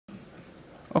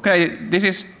Okay, this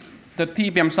is the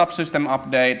TPM subsystem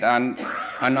update, and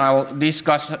I'll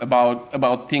discuss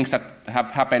about things that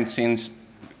have happened since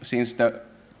the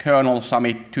kernel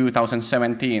summit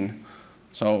 2017.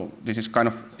 So this is kind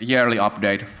of yearly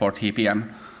update for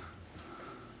TPM.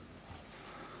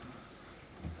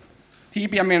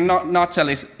 TPM in a nutshell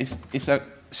is a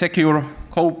secure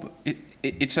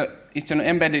it's an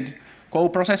embedded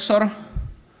coprocessor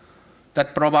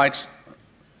that provides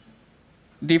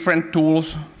different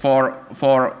tools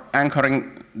for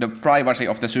anchoring the privacy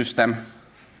of the system,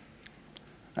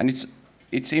 and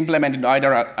it's implemented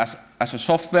either as a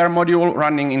software module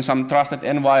running in some trusted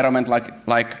environment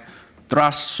like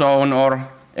Trust Zone or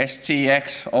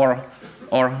SGX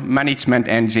or management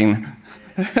engine,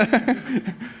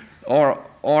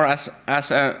 or as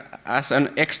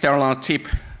an external chip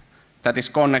that is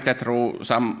connected through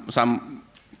some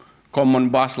common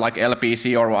bus like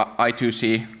LPC or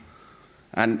I2C.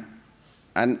 And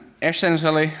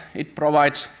essentially, it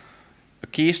provides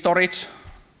key storage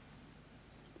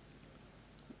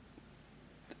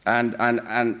and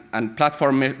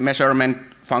platform measurement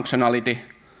functionality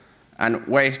and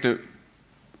ways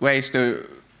to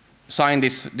sign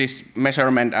this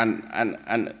measurement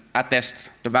and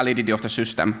attest the validity of the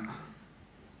system.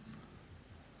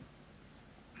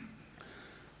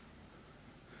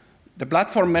 The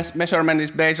platform measurement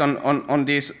is based on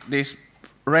these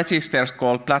registers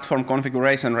called platform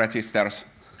configuration registers.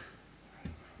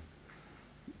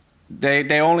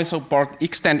 They only support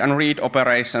extend and read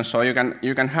operations, so you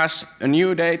can hash a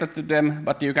new data to them,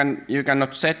 but you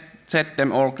cannot set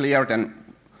them or clear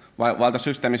them while the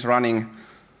system is running.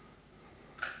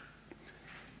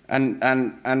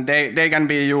 And they can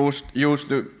be used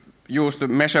to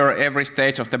measure every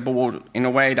stage of the boot in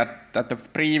a way that the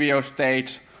previous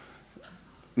stage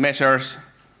measures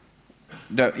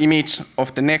the image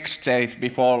of the next stage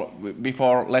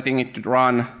before letting it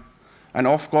run. And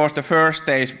of course, the first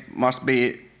stage must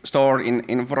be stored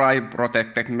in write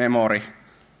protected memory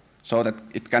so that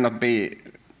it cannot be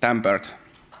tampered.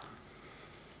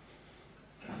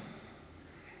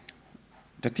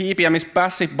 The TPM is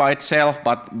passive by itself,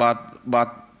 but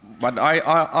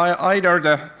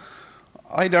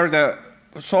either the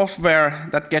software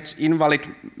that gets invalid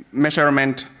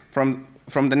measurement from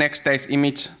the next stage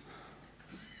image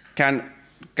can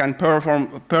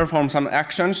perform some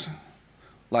actions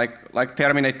like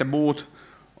terminate the boot,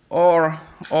 or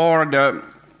the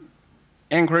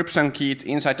encryption key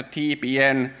inside the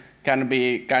TPM can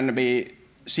be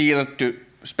sealed to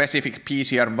specific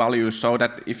PCR values, so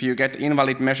that if you get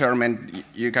invalid measurement,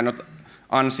 you cannot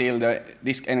unseal the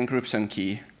disk encryption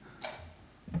key.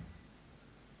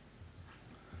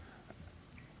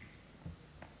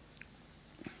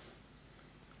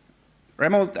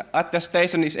 Remote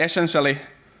attestation is essentially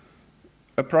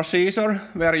a procedure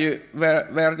where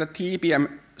the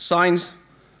TPM signs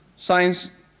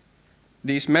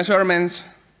these measurements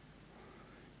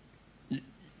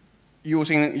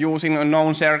using a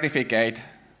known certificate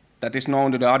that is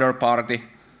known to the other party,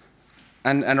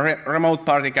 and remote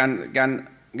party can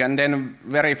then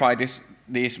verify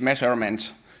these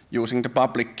measurements using the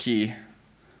public key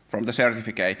from the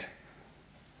certificate.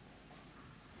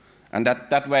 And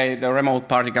that way, the remote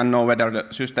party can know whether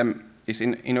the system is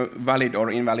in a valid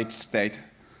or invalid state.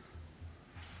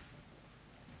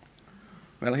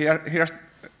 Well, here's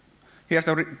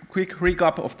a quick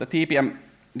recap of the TPM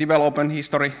development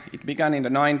history. It began in the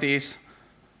 90s,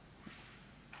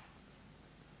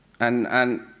 and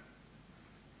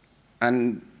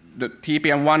the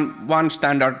TPM 1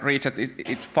 standard reached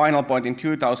its final point in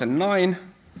 2009.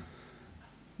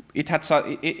 It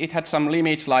had some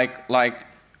limits like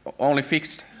only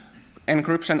fixed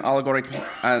encryption algorithm,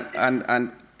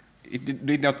 and it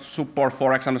did not support,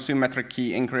 for example, symmetric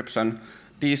key encryption.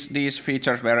 These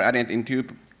features were added in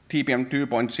TPM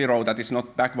 2.0 that is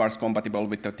not backwards compatible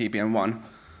with the TPM 1.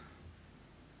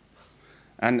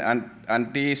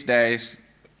 And these days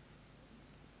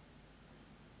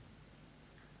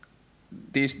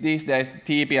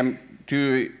TPM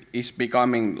 2 is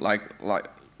becoming like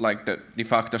the de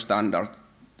facto standard.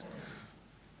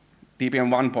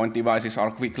 TPM 1 point devices are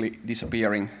quickly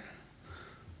disappearing.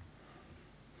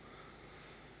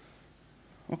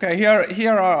 Okay,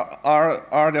 here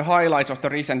are the highlights of the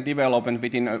recent development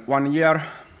within 1 year.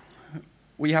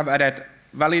 We have added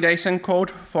validation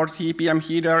code for TPM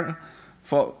header,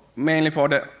 mainly for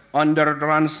the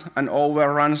underruns and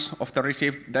overruns of the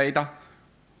received data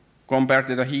compared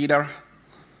to the header,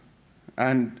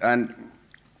 and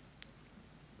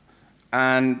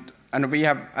we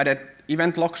have added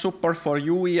event log support for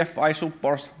UEFI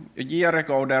support. A year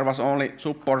ago, there was only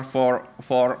support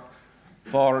for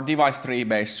for device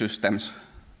tree-based systems.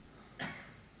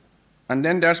 And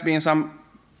then there's been some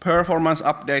performance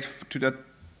update to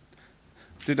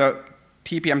the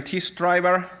TPM TIS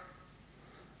driver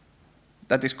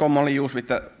that is commonly used with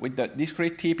the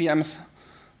discrete TPMs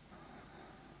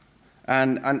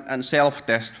and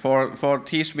self-test. For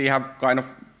TIS, we have kind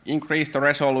of increased the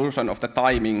resolution of the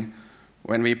timing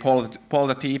when we pull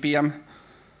the TPM.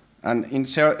 And in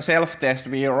self-test,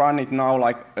 we run it now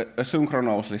like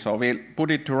asynchronously. So we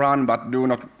put it to run, but do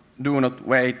not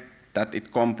wait that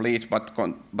it completes,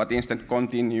 but instead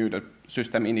continue the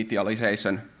system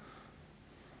initialization.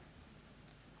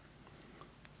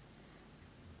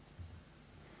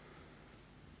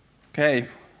 Okay.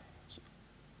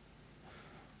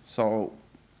 So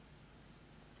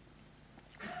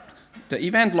the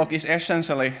event log is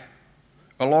essentially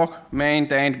a log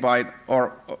maintained by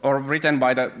or written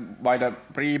by the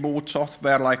pre-boot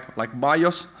software like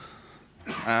BIOS,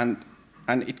 and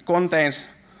it contains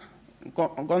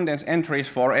entries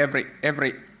for every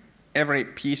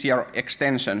PCR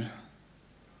extension,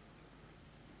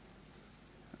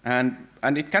 and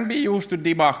it can be used to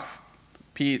debug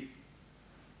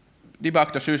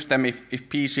the system if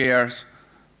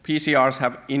PCRs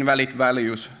have invalid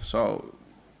values. So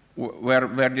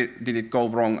where did it go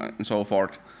wrong and so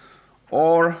forth.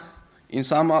 Or in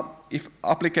some, if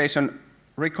application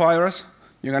requires,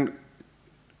 you can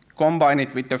combine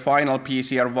it with the final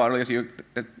PCR values you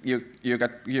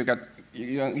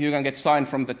can get signed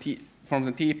from the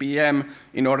TPM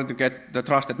in order to get the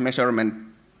trusted measurement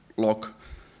log.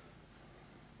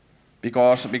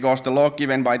 Because the log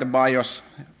given by the BIOS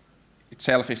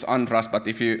itself is untrusted, but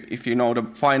if you know the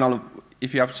final,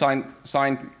 if you have signed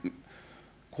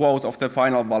quote of the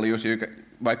final values,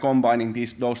 by combining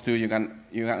those two, you can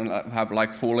have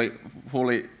like fully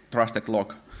trusted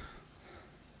log.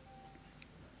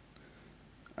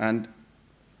 And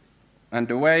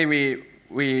the way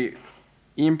we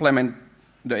implement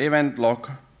the event log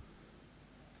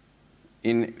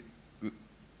in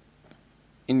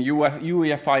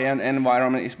UEFI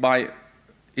environment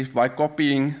is by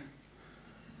copying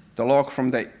the log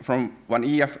from one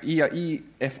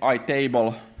EFI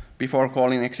table before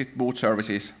calling exit boot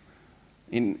services.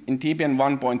 In TPM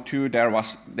 1.2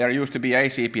 there used to be a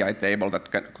CPI table that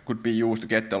could be used to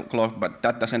get the log, but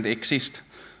that doesn't exist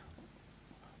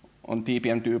on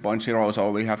TPM 2.0,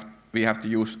 so we have to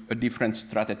use a different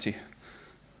strategy.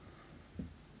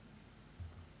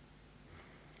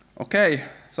 Okay,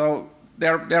 so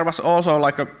there was also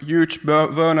like a huge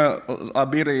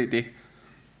vulnerability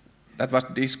that was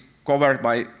discovered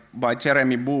by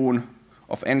Jeremy Boone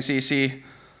of NCC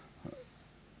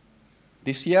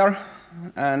this year,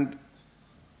 and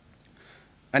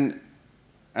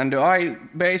the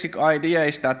basic idea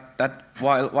is that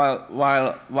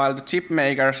while the chip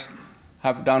makers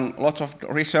have done lots of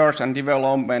research and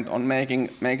development on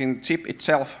making chip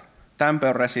itself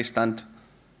tamper resistant,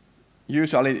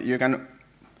 usually you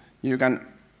can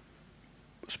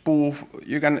spoof,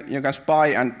 you can spy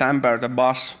and tamper the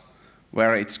bus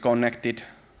where it's connected,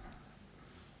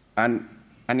 and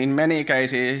in many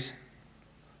cases,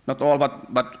 not all,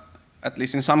 but at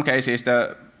least in some cases,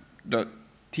 the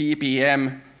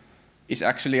TPM is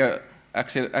actually a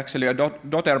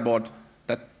daughter board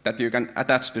that you can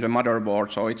attach to the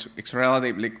motherboard. So it's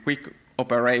relatively quick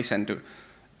operation to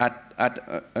add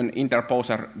an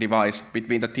interposer device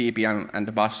between the TPM and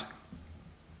the bus.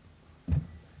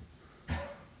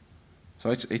 So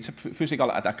it's a physical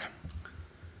attack.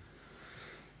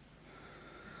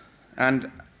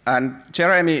 And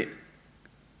Jeremy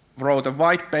wrote a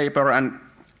white paper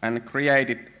and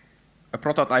created a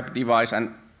prototype device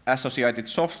and associated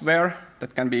software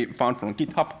that can be found from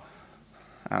GitHub,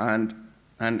 and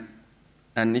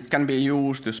it can be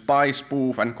used to spy,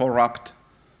 spoof, and corrupt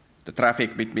the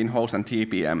traffic between host and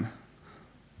TPM.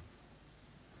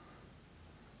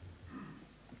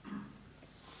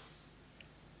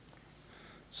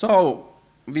 So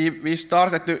we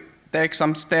started to take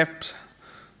some steps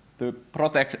to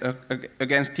protect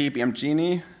against TPM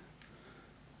genie.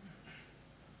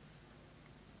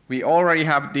 We already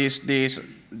have these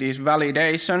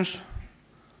validations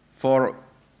for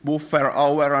buffer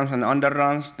overruns and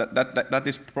underruns. That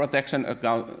is protection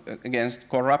against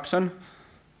corruption.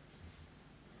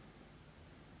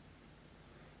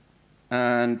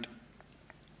 And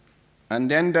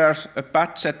then there's a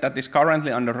patch set that is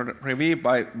currently under review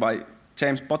by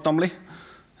James Bottomley,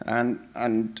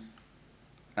 and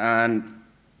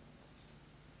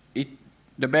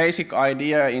the basic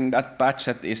idea in that patch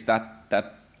set is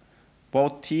that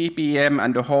both TPM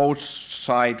and the host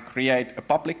side create a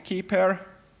public key pair,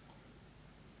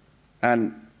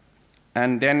 and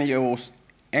and then use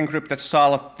encrypted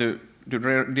salt to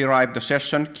derive the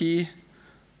session key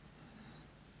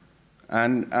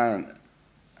and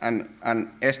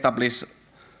establish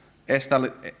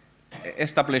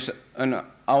an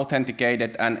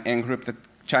authenticated and encrypted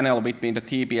channel between the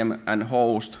TPM and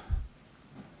host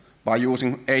by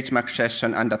using HMAC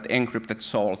session and that encrypted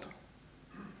salt.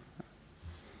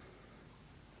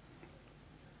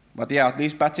 But yeah,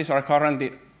 these patches are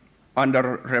currently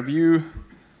under review,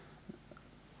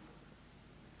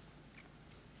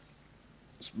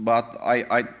 but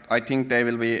I think they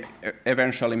will be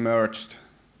eventually merged.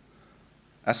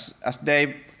 As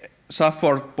Dave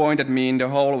Safford pointed me in the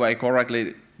hallway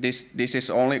correctly, this is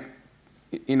only,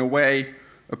 in a way,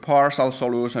 a partial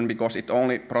solution because it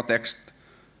only protects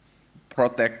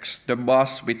the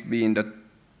bus between the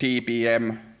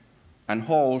TPM and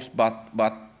host,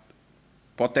 but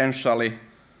potentially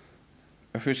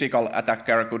a physical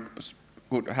attacker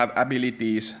could have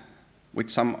abilities with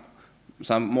some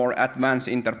more advanced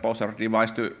interposer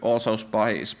device to also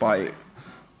spy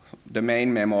the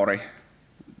main memory,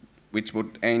 which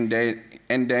would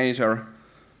endanger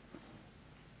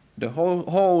the whole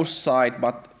host side,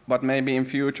 but maybe in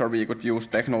future we could use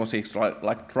technologies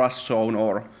like trust zone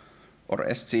or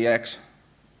SGX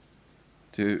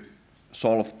to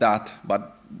solve that.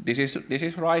 But this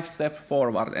is right step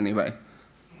forward anyway.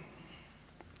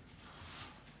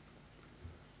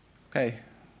 Okay,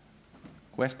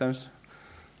 questions?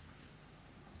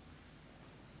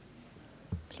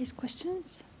 Please,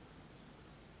 questions?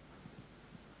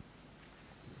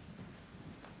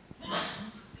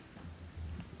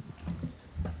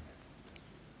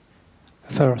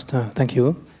 First, thank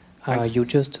you. You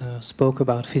just spoke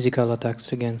about physical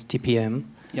attacks against TPM.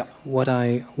 Yeah. What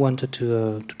I wanted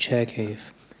to check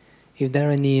if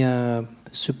there any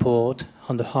support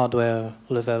on the hardware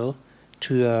level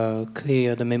to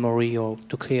clear the memory or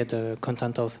to clear the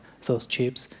content of those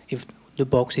chips if the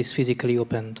box is physically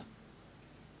opened.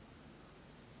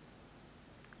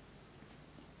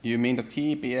 You mean the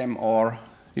TPM or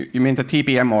you mean the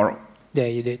TPM or? Yeah,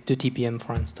 the TPM,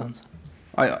 for instance.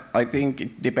 I think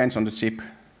it depends on the chip,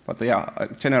 but yeah,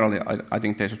 generally I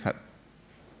think they should have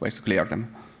ways to clear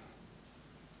them.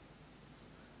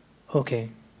 Okay.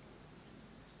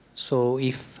 So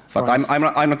if. But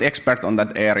I'm not expert on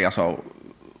that area, so.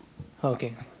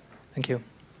 Okay, thank you.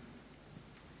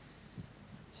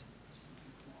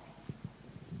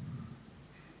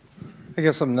 I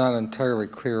guess I'm not entirely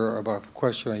clear about the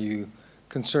question. Are you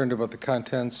concerned about the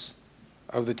contents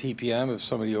of the TPM if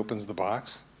somebody opens the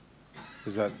box?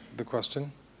 Is that the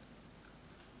question?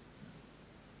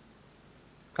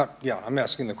 Yeah, I'm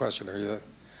asking the question. Are you?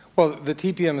 Well, the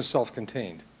TPM is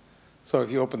self-contained. So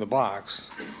if you open the box,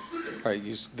 right,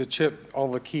 the chip,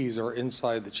 all the keys are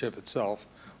inside the chip itself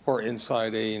or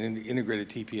inside an integrated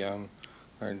TPM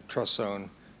or trust zone.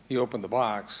 You open the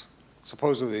box,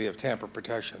 supposedly they have tamper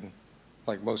protection,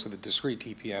 like most of the discrete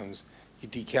TPMs. You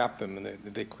decap them and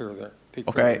they clear their.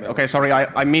 Okay, sorry,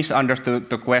 I misunderstood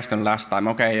the question last time.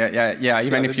 Okay, yeah.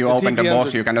 Even if you open the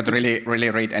box, you cannot really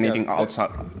read anything out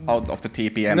of the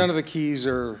TPM. None of the keys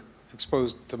are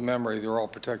exposed to memory. They're all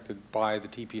protected by the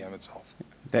TPM itself.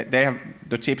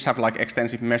 The chips have like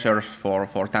extensive measures for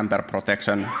tamper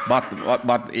protection, but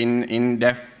in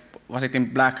was it in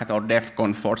Black Hat or DEF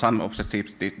CON for some of the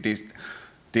chips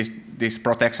this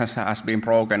protection has been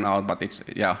broken out, but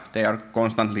they are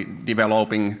constantly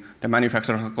developing. The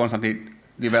manufacturers are constantly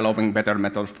developing better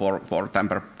methods for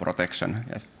tamper protection.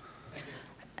 Yes.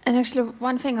 And actually,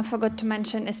 one thing I forgot to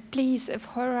mention is, please, if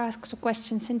whoever asks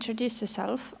questions, introduce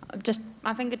yourself.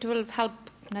 I think it will help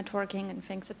networking and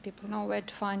things that people know where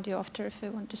to find you after if they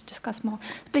want to discuss more.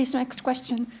 Please, next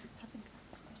question.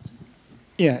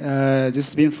 Yeah, this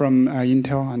has been from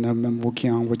Intel, and I'm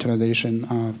working on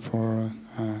virtualization for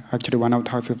actually one of the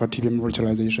tasks for TPM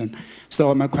virtualization.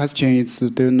 So my question is,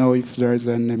 do you know if there is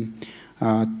an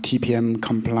TPM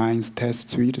compliance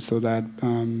test suite so that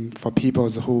for people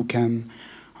who can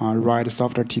write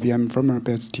software TPM,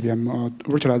 firmware-based TPM, or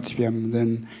virtualized TPM,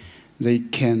 then they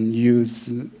can use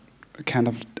a kind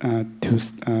of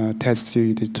test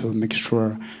suite to make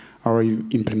sure our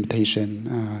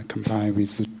implementation comply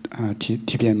with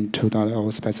TPM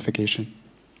 2.0 specification?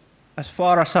 As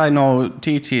far as I know,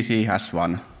 TGC has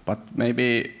one, but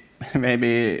maybe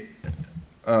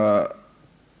yeah.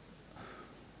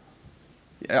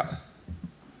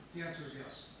 The answer is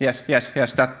yes.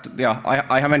 Yes. That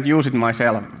I haven't used it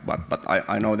myself, but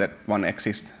I know that one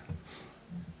exists.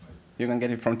 You can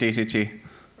get it from TCG.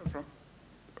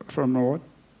 From what?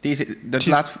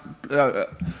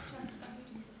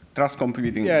 Trust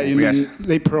computing. Yeah, yes.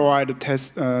 They provide a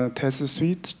test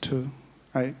suite to.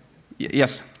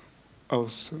 Yes. Oh,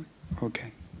 so,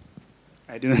 okay.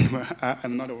 I didn't.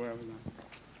 I'm not aware of that.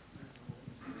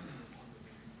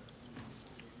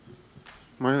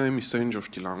 My name is Angel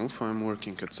Stilanov. I'm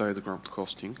working at SiteGround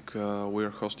Hosting. We're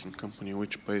a hosting company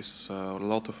which pays a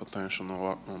lot of attention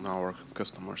on our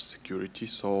customer security,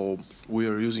 so we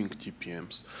are using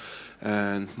TPMs.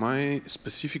 And my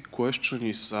specific question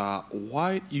is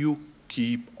why you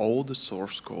keep all the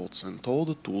source codes and all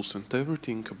the tools and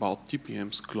everything about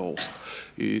TPMs closed?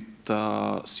 It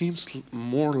seems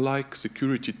more like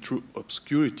security through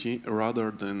obscurity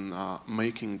rather than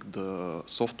making the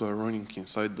software running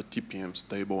inside the TPM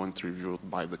stable and reviewed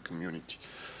by the community.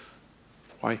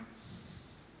 Why?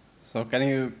 So can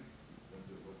you...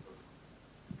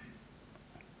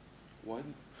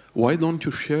 Why don't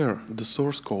you share the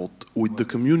source code with the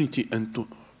community and to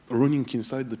running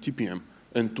inside the TPM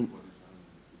and to...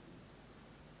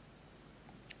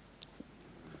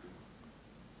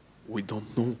 We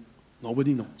don't know.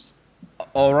 Nobody knows.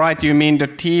 All right, you mean the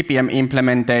TPM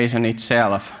implementation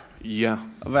itself? Yeah.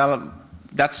 Well,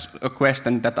 that's a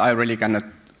question that I really cannot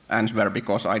answer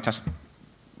because I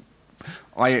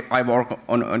work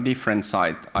on a different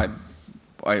side.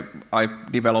 I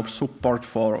develop support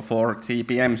for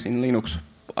TPMs in Linux.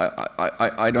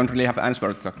 I don't really have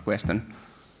answered to that question.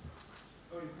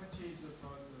 Oh, your question is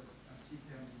about the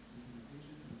TPM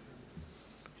implementation?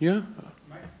 Yeah.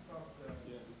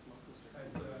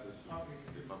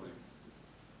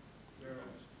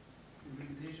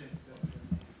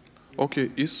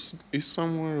 Okay, is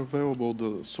somewhere available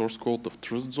the source code of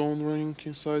Trust Zone running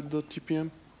inside the TPM?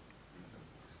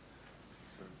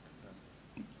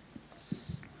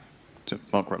 So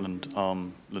Mark Rutland,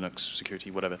 ARM, Linux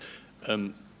security, whatever.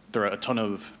 There are a ton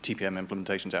of TPM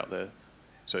implementations out there,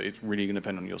 so it's really going to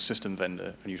depend on your system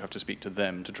vendor, and you'd have to speak to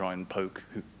them to try and poke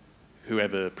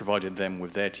whoever provided them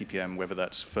with their TPM, whether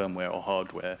that's firmware or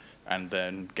hardware, and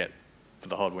then get for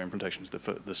the hardware implementations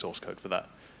the source code for that.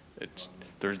 It's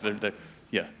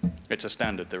it's a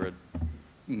standard. There are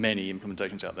many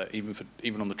implementations out there.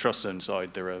 Even on the Trust Zone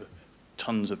side, there are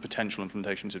tons of potential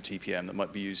implementations of TPM that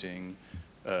might be using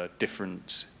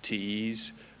different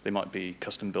TEs. They might be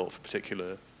custom built for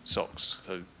particular SOCs.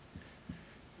 So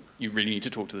you really need to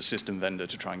talk to the system vendor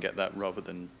to try and get that, rather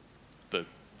than the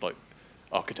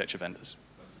architecture vendors.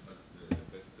 The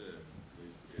best way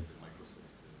is to get the Microsoft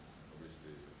publish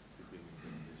the TPM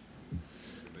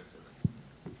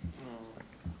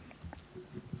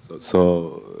implementation.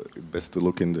 So best to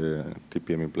look in the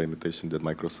TPM implementation that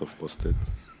Microsoft posted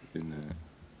in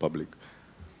public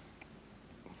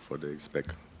for the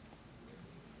spec.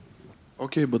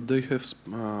 Okay, but they have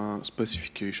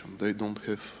specification. They don't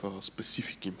have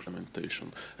specific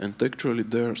implementation. And actually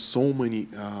there are so many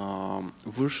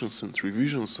versions and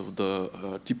revisions of the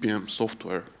TPM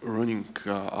software running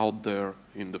out there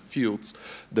in the fields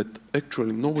that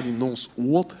actually nobody knows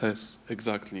what has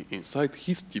exactly inside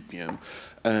his TPM,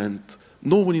 and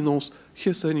nobody knows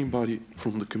has anybody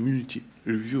from the community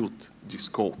reviewed this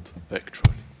code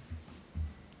actually.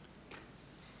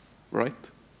 Right?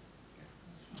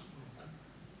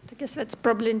 I guess that's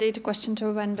probably indeed a question to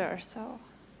a vendor, so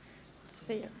it's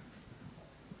fair.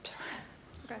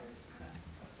 Okay.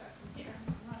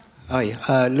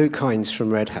 Hi, Luke Hines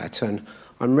from Red Hat, and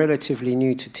I'm relatively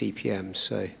new to TPM,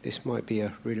 so this might be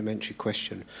a rudimentary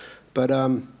question. But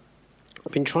I've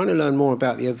been trying to learn more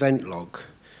about the event log,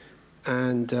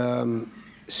 and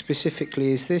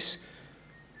specifically, is this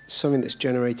something that's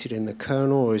generated in the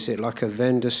kernel, or is it like a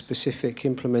vendor-specific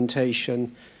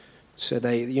implementation? So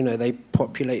they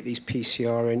populate these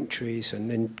PCR entries and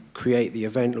then create the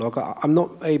event log. I'm not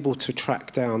able to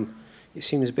track down. It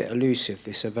seems a bit elusive,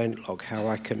 this event log, how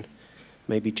I can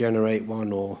maybe generate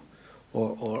one or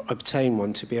obtain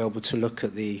one to be able to look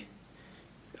at the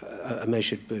a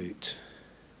measured boot.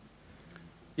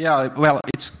 Yeah, well,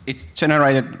 it's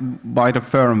generated by the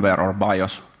firmware or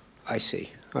BIOS. I see.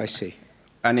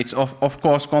 And it's of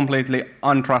course completely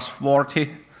untrustworthy,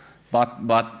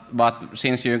 but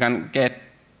since you can get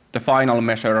the final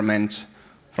measurements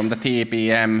from the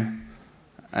TPM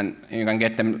and you can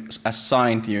get them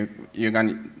assigned, you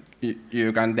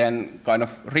can then kind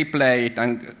of replay it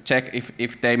and check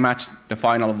if they match the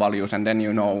final values, and then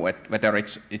you know whether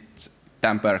it's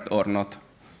tampered or not.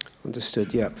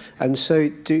 Understood. Yeah. And so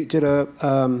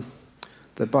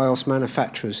the BIOS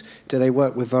manufacturers, do they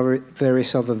work with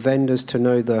various other vendors to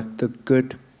know the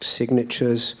good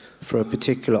signatures for a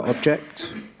particular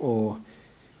object, or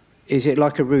is it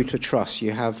like a root of trust?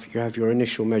 You have your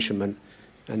initial measurement,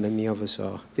 and then the others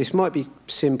are. This might be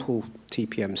simple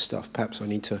TPM stuff. Perhaps I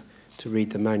need to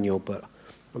read the manual, but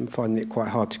I'm finding it quite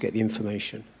hard to get the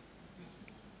information.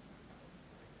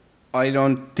 I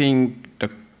don't think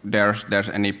there's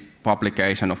any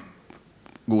publication of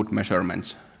good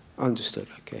measurements. Understood,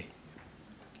 okay.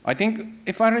 I think,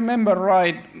 if I remember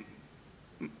right,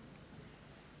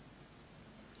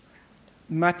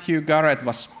 Matthew Garrett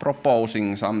was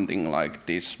proposing something like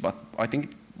this, but I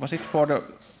think, was it for the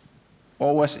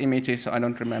OS images? I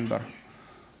don't remember.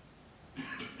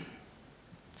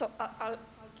 So I'll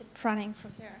keep running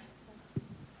from here.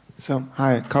 So,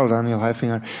 hi, Carl Daniel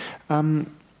Heifinger.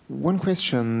 One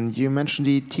question, you mentioned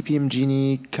the TPM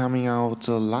Genie coming out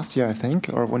last year, I think,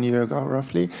 or 1 year ago,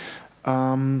 roughly.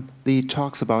 The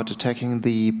talks about attacking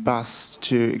the bus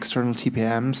to external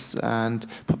TPMs and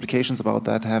publications about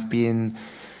that have been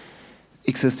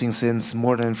existing since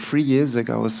more than 3 years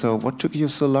ago. So what took you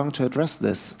so long to address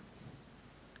this?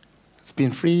 It's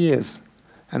been 3 years.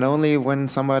 And only when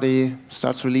somebody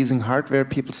starts releasing hardware,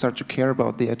 people start to care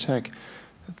about the attack.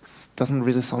 It doesn't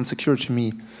really sound secure to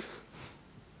me.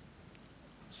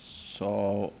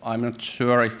 So I'm not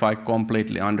sure if I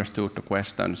completely understood the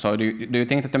question. So do you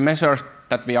think that the measures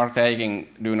that we are taking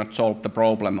do not solve the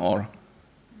problem, or?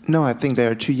 No, I think they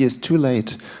are 2 years too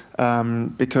late,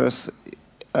 because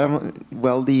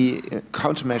well, the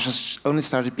countermeasures only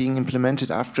started being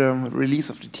implemented after release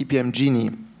of the TPM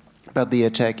Genie, but the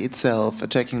attack itself,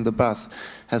 attacking the bus,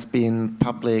 has been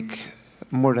public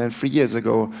more than 3 years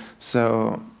ago.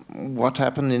 So what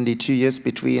happened in the 2 years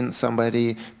between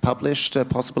somebody published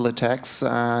possible attacks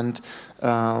and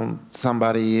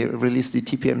somebody released the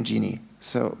TPM Genie?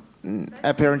 So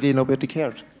apparently nobody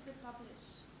cared.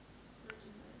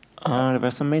 There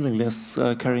were some mailing lists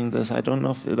carrying this. I don't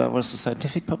know if that was a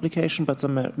scientific publication, but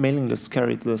some mailing lists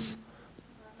carried this.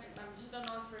 I just don't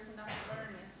know if there's enough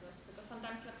awareness, because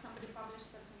sometimes somebody publishes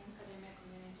something in academic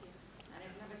community and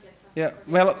it never gets up. Yeah,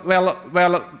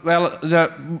 well,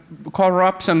 the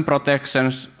corruption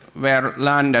protections were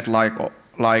landed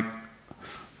like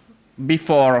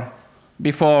before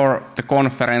the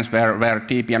conference where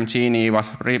TPM Genie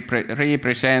was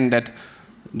represented.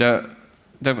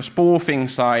 The spoofing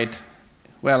side,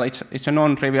 well, it's a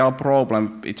non-trivial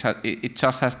problem. It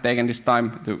just has taken this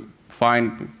time to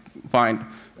find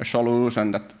a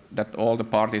solution that all the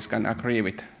parties can agree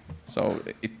with. So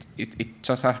it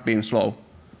just has been slow.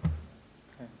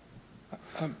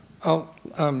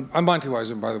 I'm Monty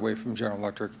Weiser, by the way, from General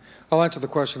Electric. I'll answer the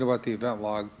question about the event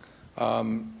log.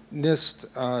 NIST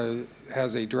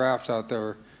has a draft out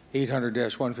there,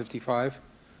 800-155,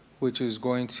 which is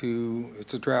going to,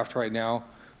 it's a draft right now.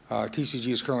 TCG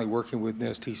is currently working with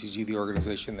NIST. TCG, the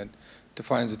organization that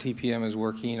defines the TPM, is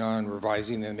working on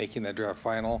revising and making that draft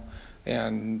final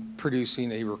and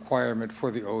producing a requirement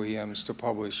for the OEMs to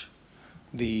publish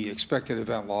the expected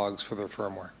event logs for their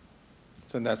firmware.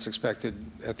 So that's expected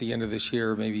at the end of this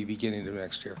year, maybe beginning of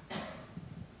next year.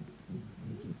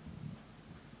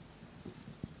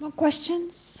 More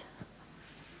questions?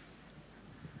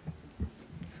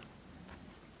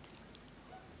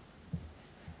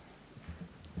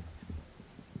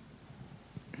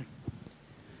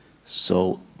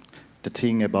 So the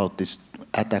thing about this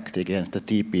attack against the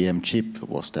TPM chip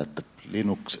was that the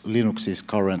Linux is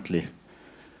currently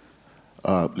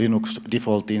Linux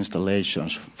default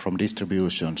installations from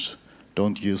distributions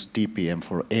don't use TPM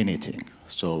for anything.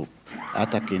 So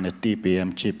attacking a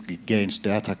TPM chip gains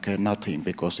the attacker nothing,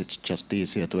 because it's just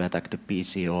easier to attack the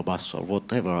PC or bus or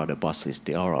whatever other buses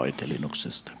there are in the Linux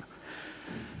system.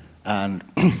 And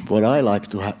what I like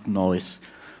to know is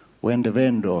when the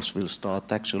vendors will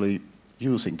start actually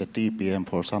using the TPM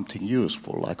for something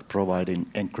useful, like providing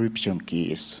encryption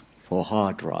keys for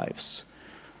hard drives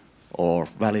or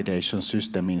validation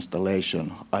system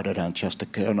installation other than just the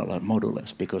kernel and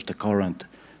modulars, because the current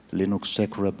Linux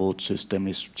secure boot system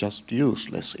is just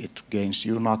useless. It gains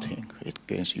you nothing. It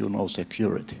gains you no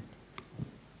security.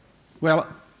 Well,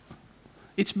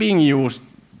 it's being used,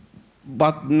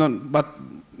 but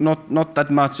not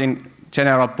that much in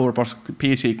general purpose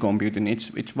PC computing.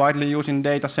 It's widely used in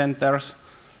data centers.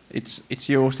 It's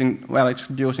used in, well, it's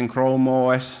used in Chrome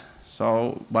OS.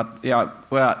 So, but yeah,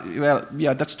 well,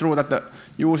 yeah, that's true that the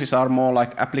uses are more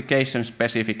like application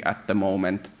specific at the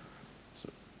moment.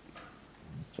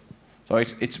 So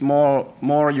it's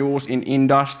more used in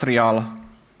industrial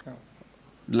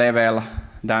level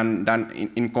than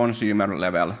in consumer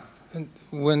level. And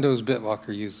Windows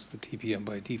BitLocker uses the TPM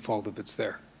by default if it's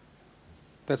there.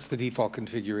 That's the default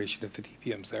configuration if the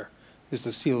TPM's there, is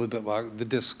to seal the BitLocker, the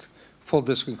disk, full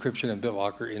disk encryption and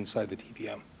BitLocker inside the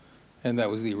TPM. And that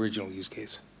was the original use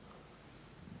case.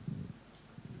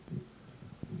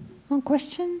 More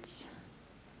questions?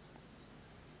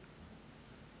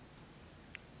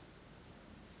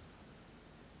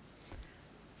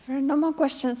 If there are no more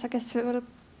questions, I guess we will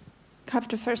have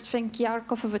to first thank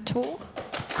Jarkko for the talk.